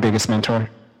been my biggest mentor.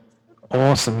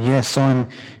 Awesome. Yes, I'm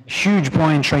a huge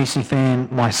Brian Tracy fan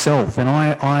myself. And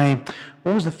I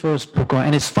what was the first book?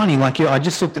 And it's funny, like I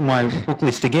just looked at my book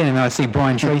list again, and I see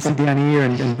Brian Tracy down here,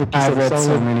 and I've read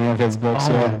so many of his books.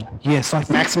 Yes, I think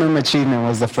Maximum Achievement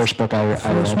was the first book I read.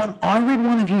 I read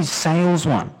one of his sales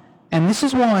one, and this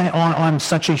is why I'm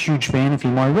such a huge fan of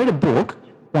him. I read a book,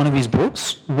 one of his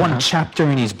books, one chapter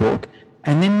in his book,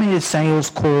 and then made a sales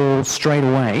call straight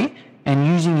away, and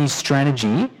using his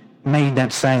strategy made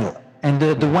that sale. And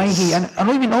the way he, and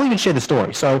I'll even share the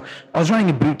story. So I was running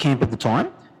a boot camp at the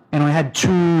time, and I had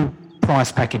 2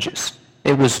 price packages.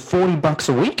 It was $40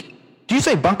 a week. Do you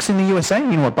say bucks in the USA?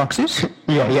 You know what bucks is?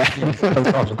 Yeah.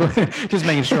 Just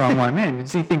making sure I'm like, man,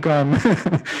 does he think I'm,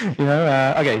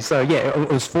 okay, so yeah, it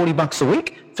was $40 a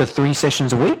week for 3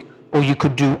 sessions a week, or you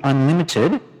could do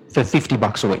unlimited for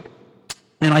 $50 a week.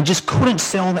 And I just couldn't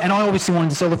sell, and I obviously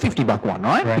wanted to sell the $50 one,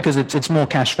 right? Because it's more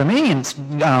cash for me, and it's,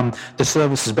 the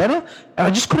service is better. And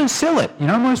I just couldn't sell it.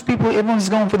 Everyone's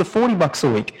going for the $40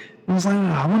 a week. And I was like,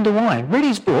 I wonder why. Read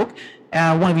his book,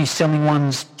 one of his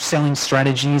selling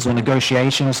strategies or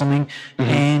negotiation or something,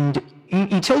 and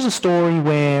he tells a story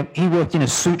where he worked in a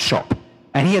suit shop,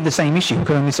 and he had the same issue. You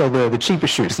could only sell the cheaper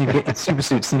suits, and you get super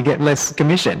suits, and you get less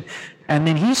commission. And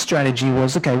then his strategy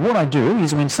was, okay, what I do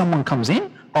is when someone comes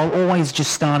in, I'll always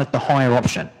just start at the higher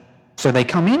option. So they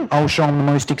come in, I'll show them the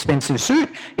most expensive suit.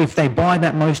 If they buy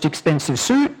that most expensive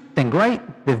suit, then great,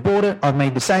 they've bought it, I've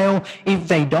made the sale. If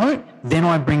they don't, then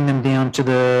I bring them down to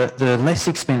the less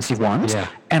expensive ones,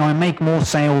 and I make more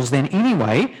sales then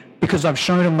anyway, because I've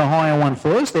shown them the higher one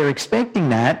first, they're expecting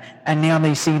that, and now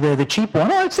they see the cheap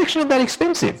one, it's actually not that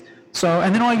expensive. So,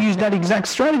 and then I used that exact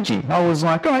strategy. I was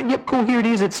like, all right, yep, cool, here it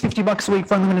is, it's $50 a week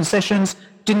for unlimited sessions,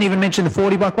 didn't even mention the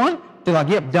 $40 one. They're like,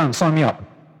 yep, done, sign me up.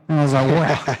 And I was like,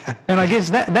 wow. And I guess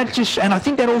that just, and I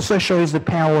think that also shows the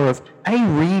power of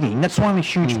reading. That's why I'm a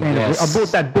huge fan of it. I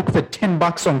bought that book for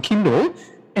 $10 on Kindle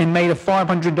and made a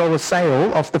 $500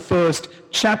 sale off the first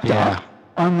chapter. Yeah.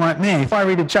 I'm like, man, if I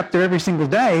read a chapter every single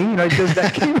day, does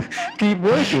that keep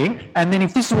working? And then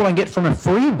if this is what I get from a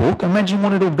free book, imagine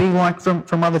what it'll be like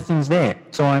from other things there.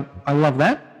 So I love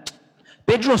that.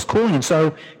 Bedros Keuilian.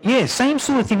 So, yeah, same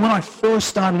sort of thing. When I first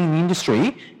started in the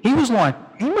industry, he was like,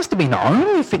 he must have been the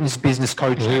only fitness business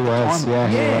coach. He was, he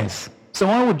was. So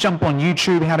I would jump on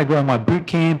YouTube, how to grow my boot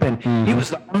camp, and he was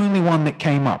the only one that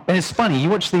came up. And it's funny, you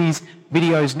watch these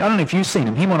videos, I don't know if you've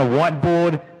seen him on a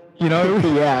whiteboard,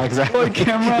 Yeah, exactly.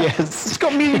 Camera. Yes. It's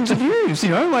got millions of views,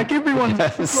 like everyone,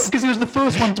 because he was the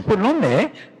first one to put it on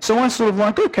there. So I sort of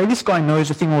like, okay, this guy knows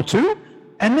a thing or two.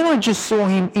 And then I just saw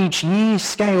him each year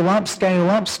scale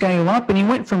up, and he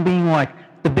went from being like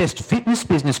the best fitness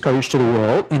business coach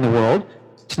in the world,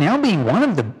 to now being one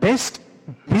of the best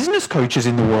business coaches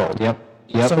in the world. Yep.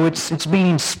 So it's been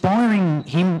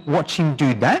inspiring watch him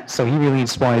do that. So he really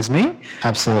inspires me.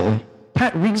 Absolutely.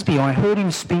 Pat Rigsby, I heard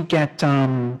him speak at,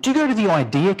 do you go to the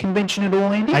IDEA convention at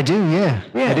all, Andy? I do, yeah.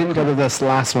 I didn't go to this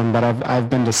last one, but I've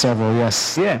been to several,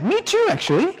 yes. Yeah, me too,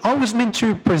 actually. I was meant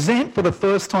to present for the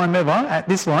first time ever at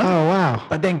this one. Oh, wow.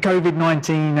 But then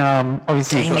COVID-19,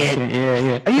 obviously. Dang it.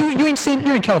 Yeah. Are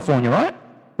you're in California, right?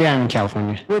 Yeah, I'm in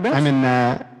California. Whereabouts?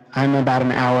 I'm about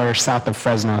an hour south of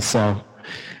Fresno, so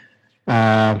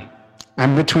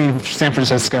I'm between San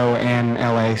Francisco and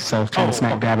LA, so kind of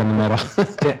smack dab in the middle.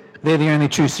 Yeah. They're the only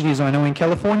 2 cities I know in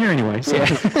California anyway. So. Yeah.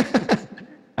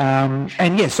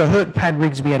 So I heard Pat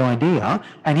Rigsby at IDEA,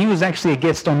 and he was actually a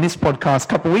guest on this podcast a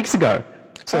couple of weeks ago.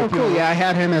 So cool. Yeah, I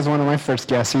had him as one of my first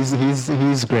guests.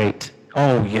 He's great.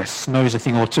 Oh, yes. Knows a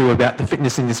thing or two about the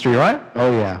fitness industry, right?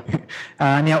 Oh, yeah.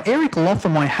 Now, Eric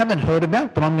Lofholm I haven't heard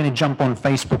about, but I'm going to jump on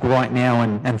Facebook right now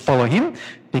and follow him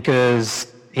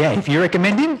because, if you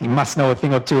recommend him, he must know a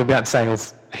thing or two about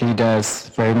sales. He does,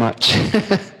 very much.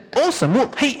 Awesome. Well,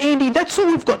 hey, Andy, that's all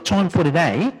we've got time for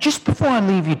today. Just before I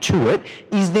leave you to it,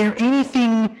 is there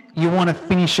anything you want to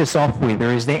finish us off with?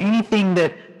 Or is there anything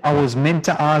that I was meant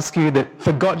to ask you that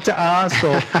forgot to ask?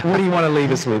 Or what do you want to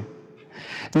leave us with?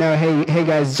 No, hey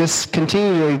guys, just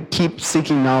continue to keep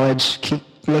seeking knowledge, keep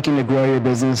looking to grow your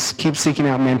business, keep seeking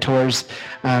out mentors,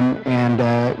 and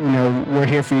we're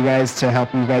here for you guys to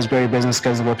help you guys grow your business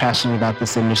because we're passionate about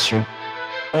this industry.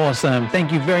 Awesome.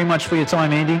 Thank you very much for your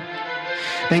time, Andy.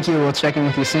 Thank you. We'll check in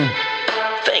with you soon.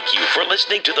 Thank you for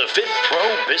listening to the Fit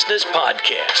Pro Business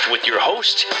Podcast with your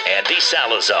host, Andy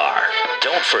Salazar.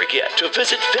 Don't forget to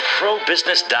visit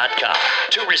fitprobusiness.com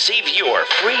to receive your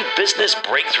free business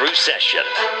breakthrough session.